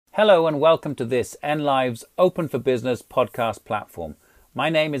Hello and welcome to this NLive's Open for Business podcast platform. My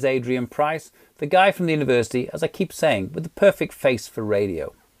name is Adrian Price, the guy from the university, as I keep saying, with the perfect face for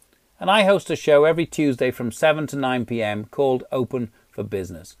radio. And I host a show every Tuesday from 7 to 9 p.m. called Open for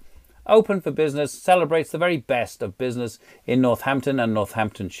Business. Open for Business celebrates the very best of business in Northampton and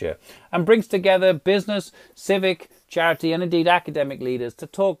Northamptonshire and brings together business, civic, charity and indeed academic leaders to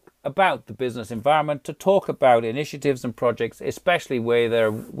talk about the business environment, to talk about initiatives and projects, especially where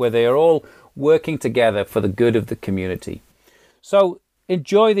they are all working together for the good of the community. So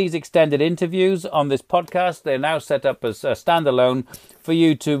enjoy these extended interviews on this podcast. They're now set up as a standalone for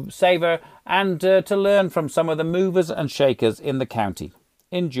you to savour and to learn from some of the movers and shakers in the county.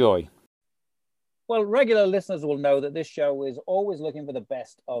 Enjoy. Well, regular listeners will know that this show is always looking for the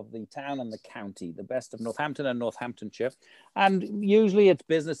best of the town and the county, the best of Northampton and Northamptonshire. And usually it's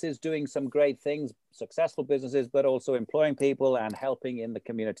businesses doing some great things, successful businesses, but also employing people and helping in the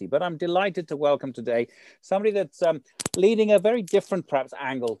community. But I'm delighted to welcome today somebody that's leading a very different, perhaps,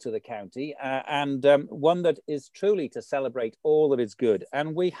 angle to the county and one that is truly to celebrate all that is good.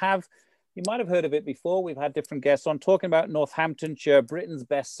 And we have... You might have heard of it before. We've had different guests on talking about Northamptonshire, Britain's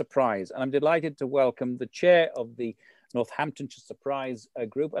Best Surprise. And I'm delighted to welcome the chair of the Northamptonshire Surprise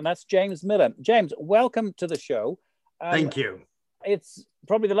group, and that's James Miller. James, welcome to the show. Thank you. It's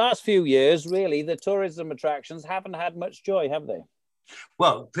probably the last few years, really, the tourism attractions haven't had much joy, have they?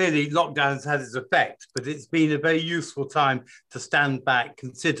 Well, clearly lockdown has had its effect, but it's been a very useful time to stand back,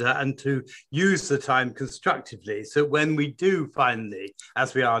 consider, and to use the time constructively. So when we do finally,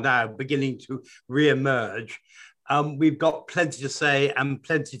 as we are now, beginning to re-emerge, we've got plenty to say and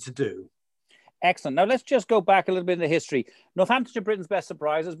plenty to do. Excellent. Now let's just go back a little bit in the history. Northamptonshire, Britain's Best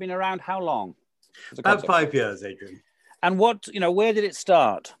Surprise has been around how long? About 5 years, Adrian. And where did it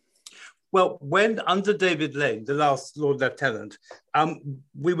start? Well, when under David Lane, the last Lord Lieutenant,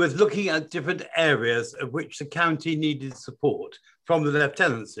 we were looking at different areas of which the county needed support from the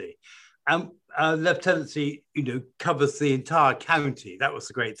lieutenancy. And lieutenancy, covers the entire county. That was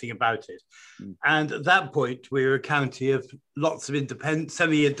the great thing about it. And at that point, we were a county of lots of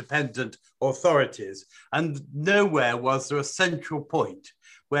semi-independent authorities, and nowhere was there a central point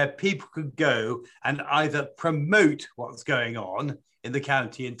where people could go and either promote what's going on in the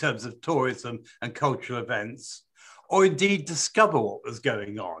county in terms of tourism and cultural events, or indeed discover what was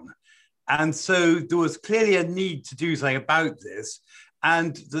going on. And so there was clearly a need to do something about this.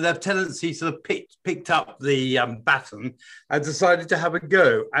 And the lieutenancy sort of picked up the baton and decided to have a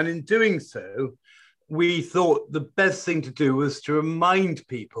go. And in doing so, we thought the best thing to do was to remind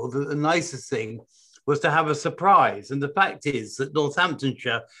people that the nicest thing was to have a surprise. And the fact is that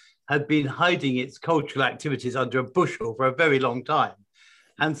Northamptonshire had been hiding its cultural activities under a bushel for a very long time.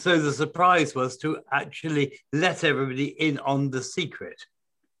 And so the surprise was to actually let everybody in on the secret.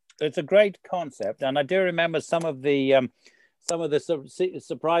 It's a great concept. And I do remember some of the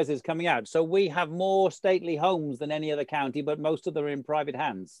surprises coming out. So we have more stately homes than any other county, but most of them are in private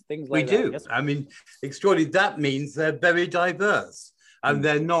hands. Things like that. We do. Yes? I mean, extraordinary. That means they're very diverse and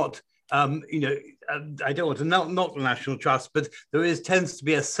they're not... I don't want to knock the National Trust, but tends to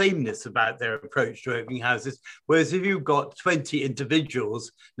be a sameness about their approach to opening houses. Whereas if you've got 20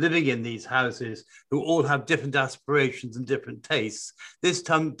 individuals living in these houses who all have different aspirations and different tastes, this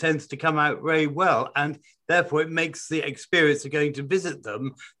tends to come out very well. And therefore, it makes the experience of going to visit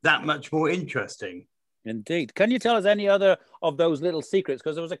them that much more interesting. Indeed. Can you tell us any other of those little secrets?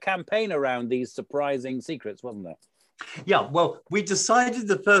 Because there was a campaign around these surprising secrets, wasn't there? Yeah, well, we decided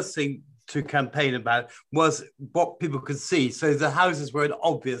the first thing to campaign about was what people could see. So the houses were an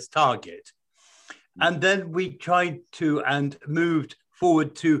obvious target. And then we tried to and moved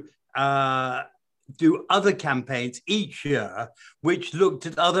forward to do other campaigns each year, which looked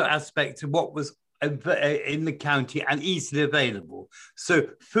at other aspects of what was in the county and easily available. So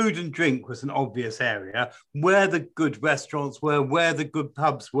food and drink was an obvious area, where the good restaurants were, where the good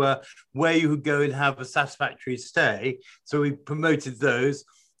pubs were, where you could go and have a satisfactory stay. So we promoted those.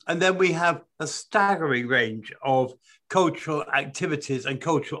 And then we have a staggering range of cultural activities and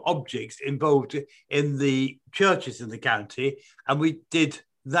cultural objects involved in the churches in the county. And we did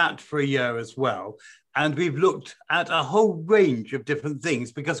that for a year as well. And we've looked at a whole range of different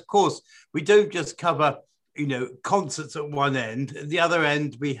things because, of course, we don't just cover, concerts at one end. At the other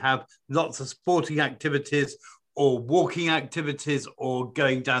end, we have lots of sporting activities or walking activities or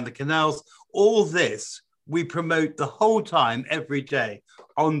going down the canals. All this we promote the whole time, every day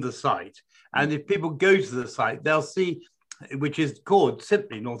on the site. And if people go to the site, they'll see, which is called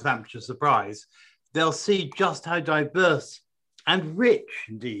simply Northamptonshire Surprise, they'll see just how diverse and rich,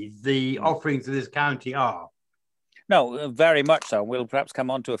 indeed, the offerings of this county are. No, very much so. We'll perhaps come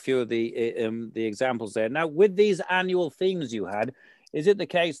on to a few of the examples there. Now, with these annual themes you had, is it the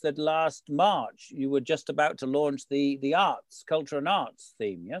case that last March you were just about to launch the arts, culture and arts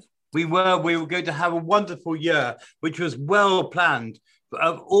theme, yes? We were going to have a wonderful year, which was well planned,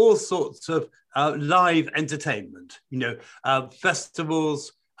 of all sorts of live entertainment,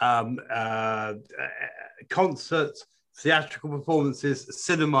 festivals, concerts, theatrical performances,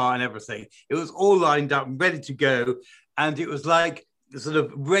 cinema and everything. It was all lined up and ready to go. And it was like sort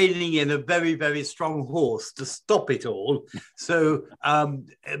of reining in a very, very strong horse to stop it all. So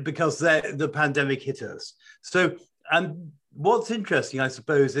because the pandemic hit us. So, and what's interesting, I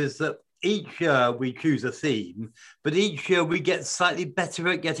suppose, is that each year we choose a theme, but each year we get slightly better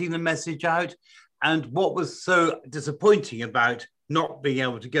at getting the message out. And what was so disappointing about not being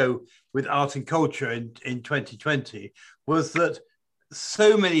able to go with art and culture in 2020 was that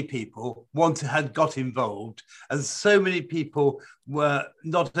so many people had got involved, and so many people were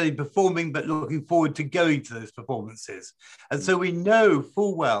not only performing but looking forward to going to those performances. And so we know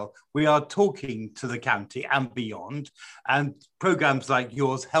full well we are talking to the county and beyond, and programs like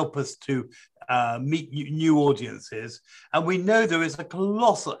yours help us to meet new audiences, and we know there is a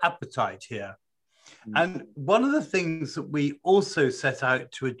colossal appetite here. And one of the things that we also set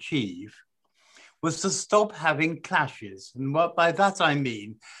out to achieve was to stop having clashes. And by that I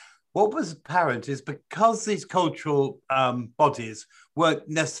mean, what was apparent is because these cultural bodies weren't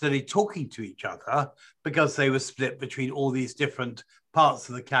necessarily talking to each other because they were split between all these different parts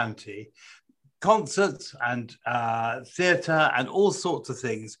of the county, concerts and theatre and all sorts of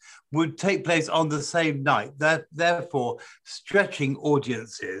things would take place on the same night, therefore stretching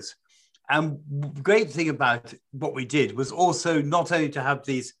audiences. And the great thing about what we did was also not only to have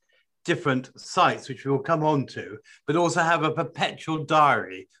these different sites, which we will come on to, but also have a perpetual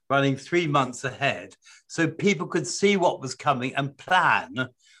diary running 3 months ahead, so people could see what was coming and plan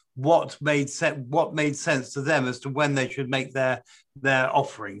what made sense to them as to when they should make their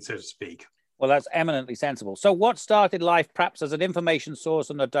offering, so to speak. Well, that's eminently sensible. So what started life perhaps as an information source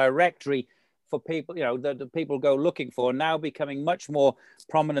and a directory for people, that people go looking for, now becoming much more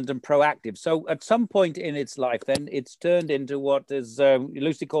prominent and proactive. So at some point in its life, then it's turned into what is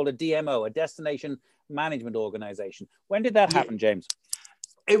loosely called a DMO, a destination management organization. When did that happen, James?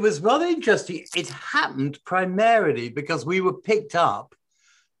 It was rather interesting. It happened primarily because we were picked up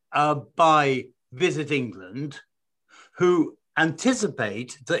by Visit England, who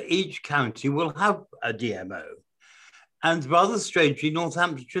anticipate that each county will have a DMO. And rather strangely,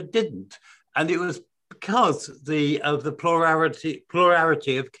 Northamptonshire didn't. And it was because of the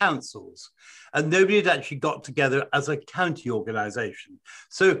plurality of councils, and nobody had actually got together as a county organisation.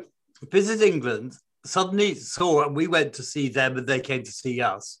 So Visit England suddenly saw, and we went to see them, and they came to see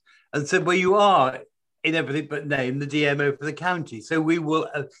us, and said, "Well, you are in everything but name the DMO for the county, so we will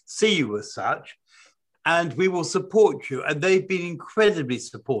see you as such, and we will support you." And they've been incredibly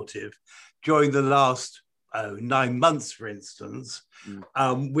supportive during the last 9 months, for instance,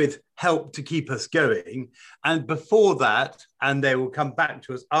 with help to keep us going. And before that, and they will come back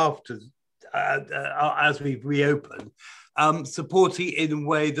to us after, as we reopen, supporting in a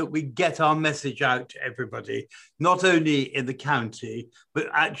way that we get our message out to everybody, not only in the county, but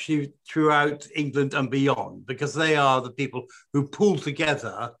actually throughout England and beyond, because they are the people who pull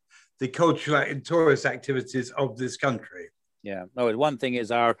together the cultural and tourist activities of this country. Yeah, no, one thing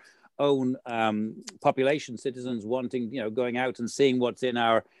is our own population, citizens wanting, going out and seeing what's on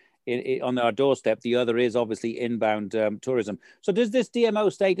our doorstep. The other is obviously inbound tourism. So does this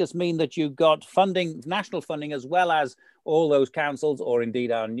DMO status mean that you got funding, national funding, as well as all those councils, or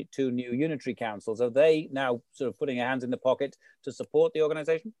indeed our 2 new unitary councils? Are they now sort of putting their hands in the pocket to support the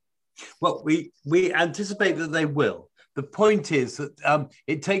organisation? Well, we anticipate that they will. The point is that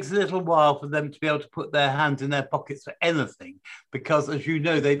it takes a little while for them to be able to put their hands in their pockets for anything, because, as you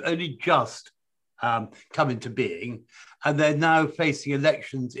know, they've only just come into being, and they're now facing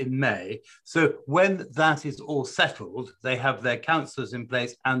elections in May. So when that is all settled, they have their councillors in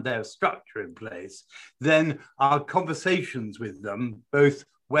place and their structure in place, then our conversations with them, both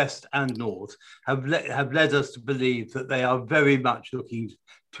West and North, have led us to believe that they are very much looking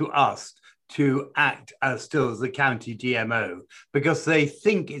to us to act as the county DMO, because they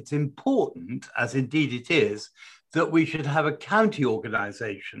think it's important, as indeed it is, that we should have a county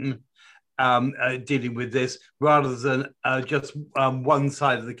organisation dealing with this, rather than just one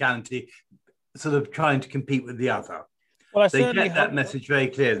side of the county sort of trying to compete with the other. Well, they get that message very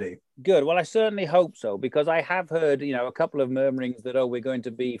clearly. Good. Well, I certainly hope so, because I have heard, a couple of murmurings that, we're going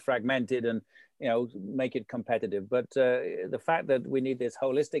to be fragmented and make it competitive. But the fact that we need this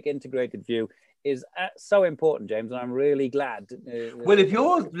holistic, integrated view is so important, James, and I'm really glad. Well, if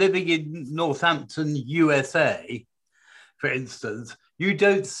you're living in Northampton, USA, for instance, you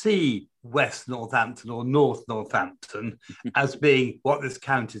don't see West Northampton or North Northampton as being what this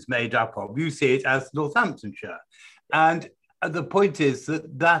county is made up of. You see it as Northamptonshire. And the point is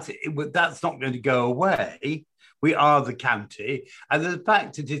that's not going to go away. We are the county. And the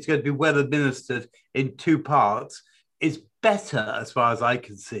fact that it's going to be well administered in two parts is better, as far as I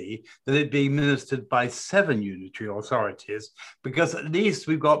can see, than it being ministered by 7 unitary authorities, because at least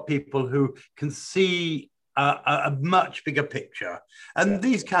we've got people who can see a much bigger picture. And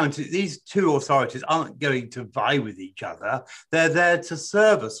these two authorities aren't going to vie with each other. They're there to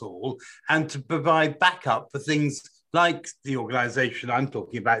serve us all and to provide backup for things like the organisation I'm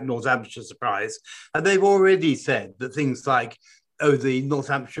talking about, Northamptonshire Surprise. And they've already said that things like, the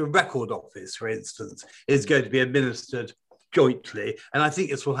Northamptonshire Record Office, for instance, is going to be administered jointly. And I think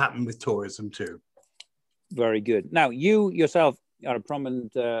this will happen with tourism too. Very good. Now, you yourself are a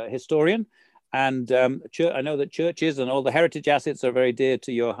prominent historian. And I know that churches and all the heritage assets are very dear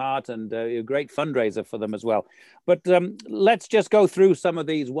to your heart, and you're a great fundraiser for them as well. But let's just go through some of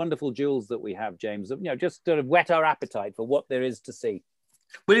these wonderful jewels that we have, James, just sort of whet our appetite for what there is to see.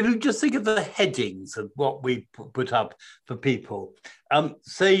 Well, if you just think of the headings of what we put up for people,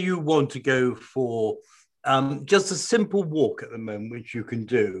 say you want to go for just a simple walk at the moment, which you can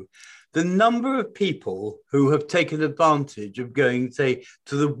do. The number of people who have taken advantage of going, say,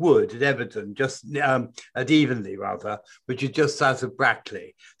 to the Wood at Everton, just at Evenley, rather, which is just south of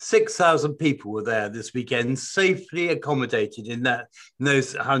Brackley. 6,000 people were there this weekend, safely accommodated in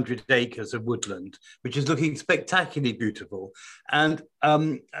those 100 acres of woodland, which is looking spectacularly beautiful. And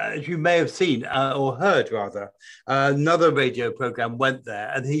as you may have seen or heard, rather, another radio program went there,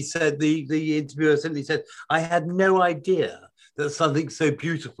 and he said, the interviewer simply said, I had no idea that something so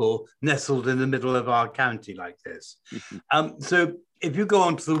beautiful nestled in the middle of our county like this. So if you go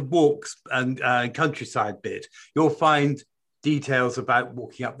on to the walks and countryside bit, you'll find details about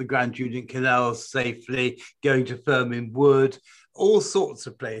walking up the Grand Union Canal safely, going to Firmin Wood, all sorts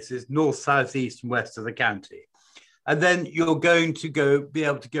of places, north, south, east and west of the county. And then you're going to be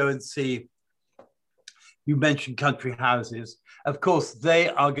able to go and see, you mentioned country houses. Of course, they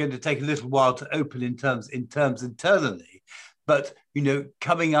are going to take a little while to open in terms internally. But,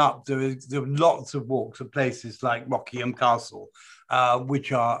 coming up, there are lots of walks of places like Rockingham Castle,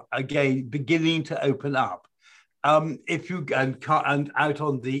 which are, again, beginning to open up. If you and out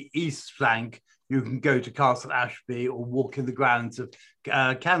on the east flank, you can go to Castle Ashby or walk in the grounds of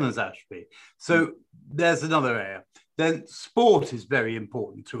Canons Ashby. So there's another area. Then sport is very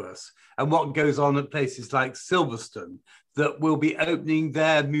important to us. And what goes on at places like Silverstone, that will be opening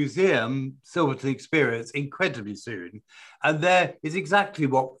their museum, Silverton Experience, incredibly soon. And there is exactly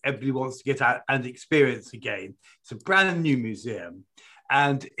what everybody wants to get out and experience again. It's a brand new museum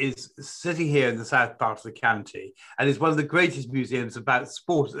and is sitting here in the south part of the county, and is one of the greatest museums about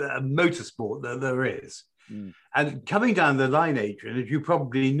sport, motorsport that there is. And coming down the line, Adrian, as you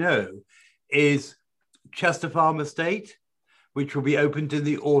probably know, is Chester Farm Estate, which will be opened in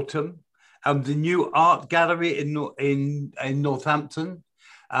the autumn. The new art gallery in Northampton,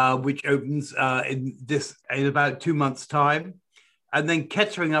 which opens in about 2 months' time. And then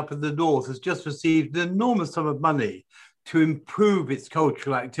Kettering up in the north has just received an enormous sum of money to improve its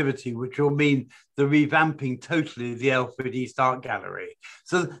cultural activity, which will mean the revamping totally of the Elford East Art Gallery.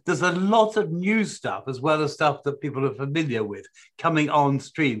 So there's a lot of new stuff, as well as stuff that people are familiar with, coming on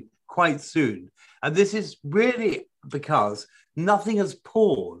stream quite soon. And this is really because nothing has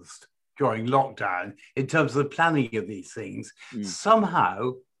paused during lockdown in terms of the planning of these things.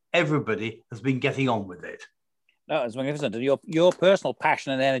 Somehow everybody has been getting on with it. No, it's magnificent. And your personal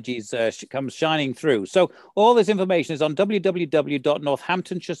passion and energies comes shining through. So all this information is on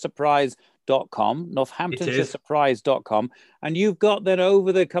www.northamptonshiresurprise.com, northamptonshiresurprise.com. And you've got then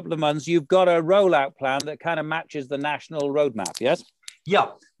over the couple of months, you've got a rollout plan that kind of matches the national roadmap, yes?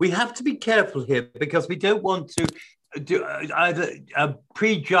 Yeah, we have to be careful here because we don't want to either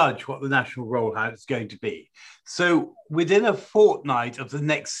prejudge what the national rollout is going to be. So within a fortnight of the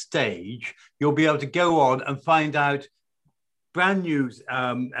next stage, you'll be able to go on and find out brand new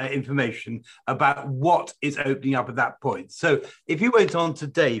information about what is opening up at that point. So if you went on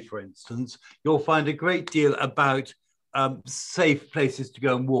today, for instance, you'll find a great deal about safe places to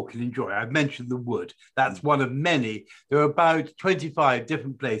go and walk and enjoy. I've mentioned the Wood. That's one of many. There are about 25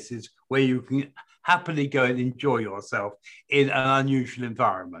 different places where you can happily go and enjoy yourself in an unusual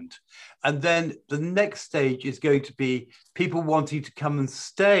environment. And then the next stage is going to be people wanting to come and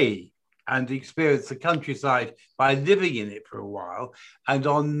stay and experience the countryside by living in it for a while. And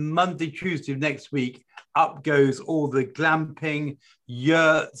on Monday, Tuesday of next week, up goes all the glamping,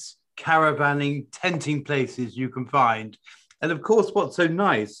 yurts, caravanning, tenting places you can find. And of course, what's so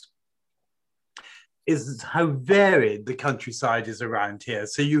nice is how varied the countryside is around here.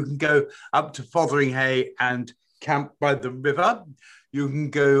 So you can go up to Fotheringhay and camp by the river. You can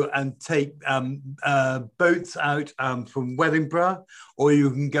go and take boats out from Wellingborough, or you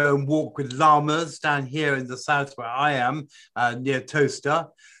can go and walk with llamas down here in the south where I am, near Towcester.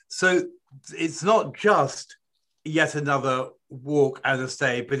 So it's not just yet another walk and a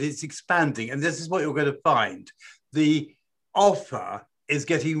stay, but it's expanding. And this is what you're going to find. The offer is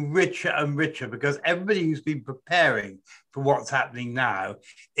getting richer and richer because everybody who's been preparing for what's happening now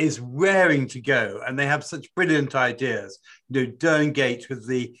is raring to go, and they have such brilliant ideas. You know, Derngate with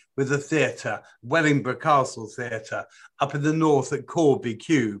the theatre, Wellingborough Castle Theatre, up in the north at Corby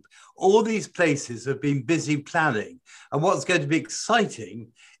Cube. All these places have been busy planning, and what's going to be exciting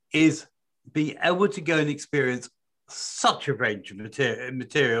is being able to go and experience such a range of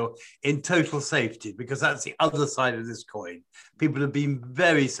material in total safety, because that's the other side of this coin. People have been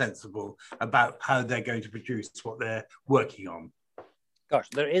very sensible about how they're going to produce what they're working on. Gosh,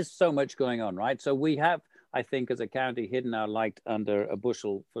 there is so much going on, right? So we have, I think, as a county, hidden our light under a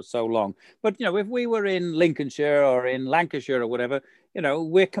bushel for so long. But, you know, if we were in Lincolnshire or in Lancashire or whatever, you know,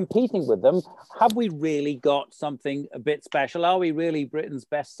 we're competing with them. Have we really got something a bit special? Are we really Britain's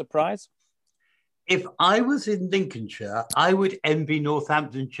best surprise? If I was in Lincolnshire, I would envy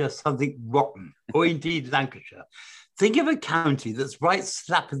Northamptonshire something rotten, or indeed Lancashire. Think of a county that's right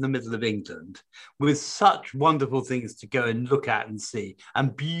slap in the middle of England with such wonderful things to go and look at and see,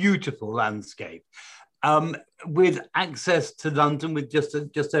 and beautiful landscape. With access to London with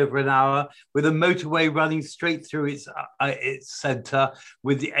just over an hour, with a motorway running straight through its centre,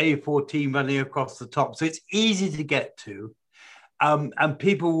 with the A14 running across the top. So it's easy to get to. And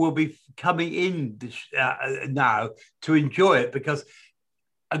people will be coming in now to enjoy it, because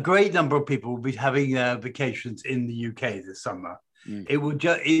a great number of people will be having vacations in the UK this summer.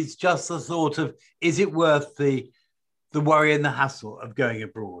 It's just the thought of, is it worth the worry and the hassle of going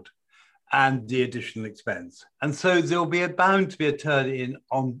abroad and the additional expense? And so there'll be bound to be a turn in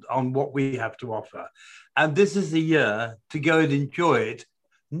on what we have to offer. And this is the year to go and enjoy it,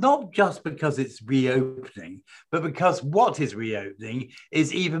 not just because it's reopening, but because what is reopening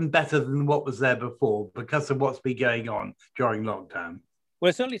is even better than what was there before, because of what's been going on during lockdown. Well,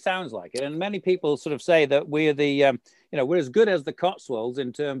 it certainly sounds like it. And many people sort of say that we're we're as good as the Cotswolds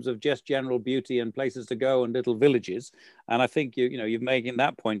in terms of just general beauty and places to go and little villages. And I think you're making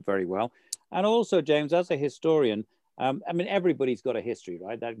that point very well. And also, James, as a historian, I mean, everybody's got a history,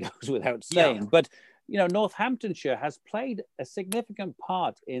 right? That goes without saying. Yeah. But Northamptonshire has played a significant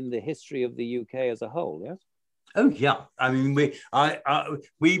part in the history of the UK as a whole, yes? Oh, yeah. I mean,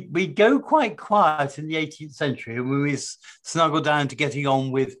 we go quite quiet in the 18th century, and we snuggle down to getting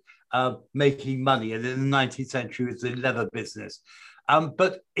on with making money. And in the 19th century, it was the leather business.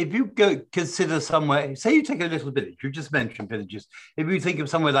 But if you consider somewhere, say you take a little village, you just mentioned villages. If you think of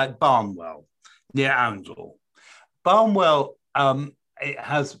somewhere like Barnwell, near Oundle, Barnwell it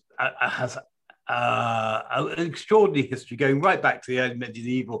has an extraordinary history going right back to the early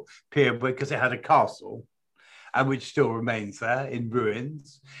medieval period, because it had a castle, and which still remains there in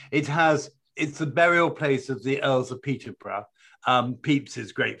ruins. It's the burial place of the Earls of Peterborough.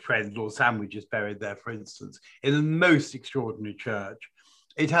 Pepys's great friend, Lord Sandwich, is buried there, for instance, in a most extraordinary church.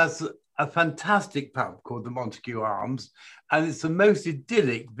 It has a fantastic pub called the Montague Arms, and it's the most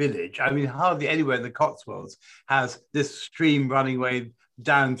idyllic village. I mean, hardly anywhere in the Cotswolds has this stream running way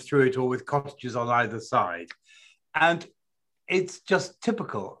down through it, all with cottages on either side. And it's just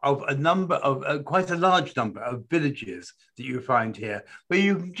typical of quite a large number of villages that you find here, where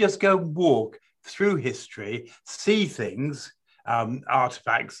you can just go walk through history, see things,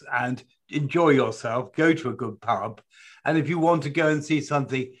 artifacts, and enjoy yourself, go to a good pub. And if you want to go and see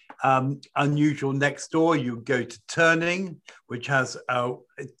something unusual next door, you go to Turning, which has a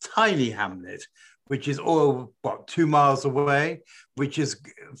tiny hamlet, which is 2 miles away, which is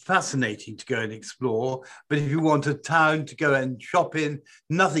fascinating to go and explore. But if you want a town to go and shop in,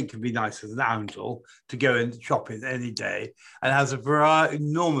 nothing can be nicer than Oundle to go and shop in any day, and has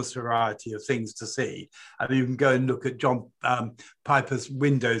enormous variety of things to see. I mean, you can go and look at John Piper's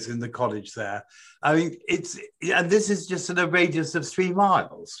windows in the college there. I mean, and this is just in a radius of 3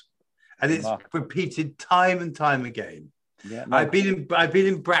 miles, and it's repeated time and time again. Yeah, no. I've been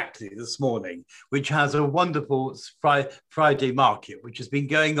in Brackley this morning, which has a wonderful Friday market, which has been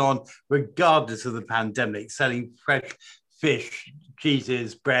going on regardless of the pandemic, selling fresh fish,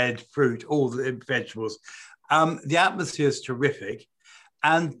 cheeses, bread, fruit, all the vegetables. The atmosphere is terrific.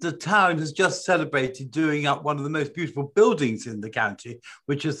 And the town has just celebrated doing up one of the most beautiful buildings in the county,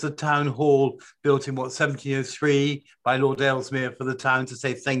 which is the town hall built in 1703 by Lord Ellesmere for the town to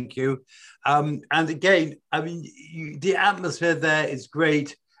say thank you. And again, I mean, the atmosphere there is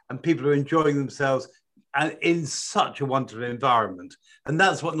great and people are enjoying themselves and in such a wonderful environment. And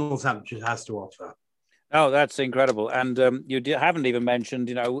that's what Northamptonshire has to offer. Oh, that's incredible. And you haven't even mentioned,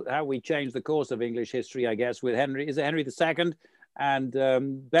 you know, how we changed the course of English history, I guess, with Henry. Is it Henry II? And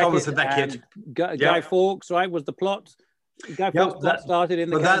Thomas and Becket. Guy Fawkes, right, was the plot. Guy Fawkes plot started in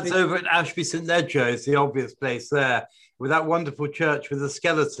the county. That's over at Ashby St Ledger, is the obvious place there, with that wonderful church with a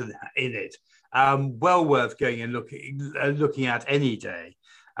skeleton in it. Well worth going and looking at any day.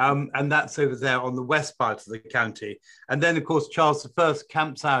 And that's over there on the west part of the county. And then, of course, Charles I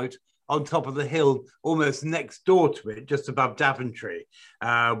camps out on top of the hill, almost next door to it, just above Daventry,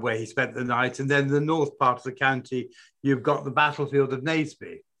 where he spent the night. And then the north part of the county, you've got the battlefield of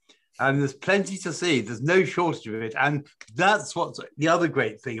Naseby. And there's plenty to see. There's no shortage of it. And that's what's the other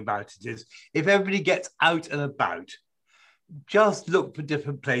great thing about it is if everybody gets out and about, just look for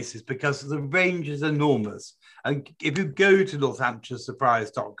different places because the range is enormous. And if you go to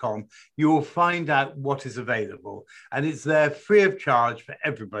northamptonsuresurprise.com, you will find out what is available. And it's there free of charge for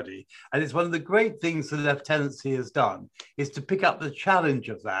everybody. And it's one of the great things the Lieutenancy has done is to pick up the challenge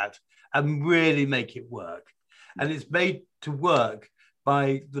of that and really make it work. And it's made to work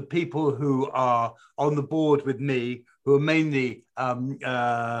by the people who are on the board with me, who are mainly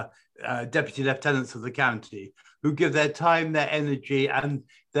deputy lieutenants of the county, who give their time, their energy, and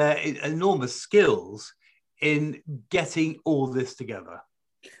their enormous skills in getting all this together.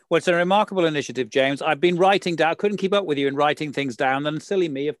 Well, it's a remarkable initiative, James. I've been writing down, I couldn't keep up with you in writing things down. And silly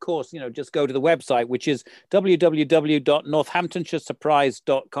me, of course, you know, just go to the website, which is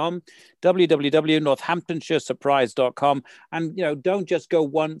www.northamptonsuresurprise.com, www.northamptonsuresurprise.com. And, you know, don't just go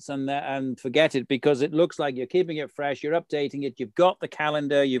once and forget it because it looks like you're keeping it fresh, you're updating it, you've got the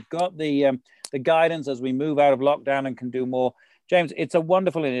calendar, you've got the guidance as we move out of lockdown and can do more. James, it's a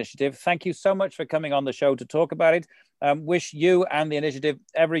wonderful initiative. Thank you so much for coming on the show to talk about it. Wish you and the initiative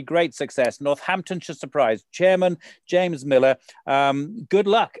every great success. Northamptonshire Surprise, Chairman James Miller. Good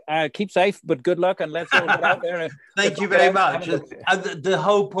luck. Keep safe, but good luck. And let's all get out there. Thank you very much. And the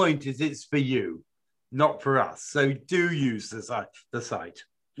whole point is it's for you, not for us. So do use the site. That's Thank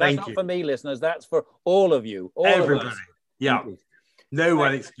you. Not for me, listeners. That's for all of you. Everybody. Of us. Yeah. No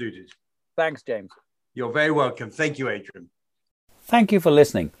one excluded. Thanks, James. You're very welcome. Thank you, Adrian. Thank you for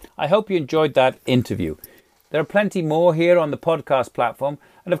listening. I hope you enjoyed that interview. There are plenty more here on the podcast platform.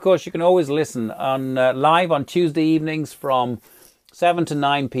 And of course, you can always listen on live on Tuesday evenings from 7 to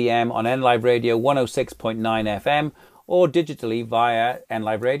 9 p.m. on NLive Radio 106.9 FM or digitally via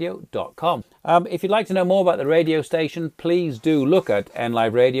nliveradio.com. If you'd like to know more about the radio station, please do look at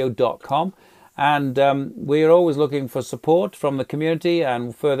nliveradio.com. And we're always looking for support from the community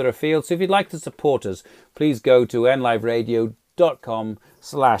and further afield. So if you'd like to support us, please go to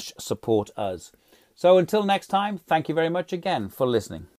nliveradio.com/support us. So until next time, thank you very much again for listening.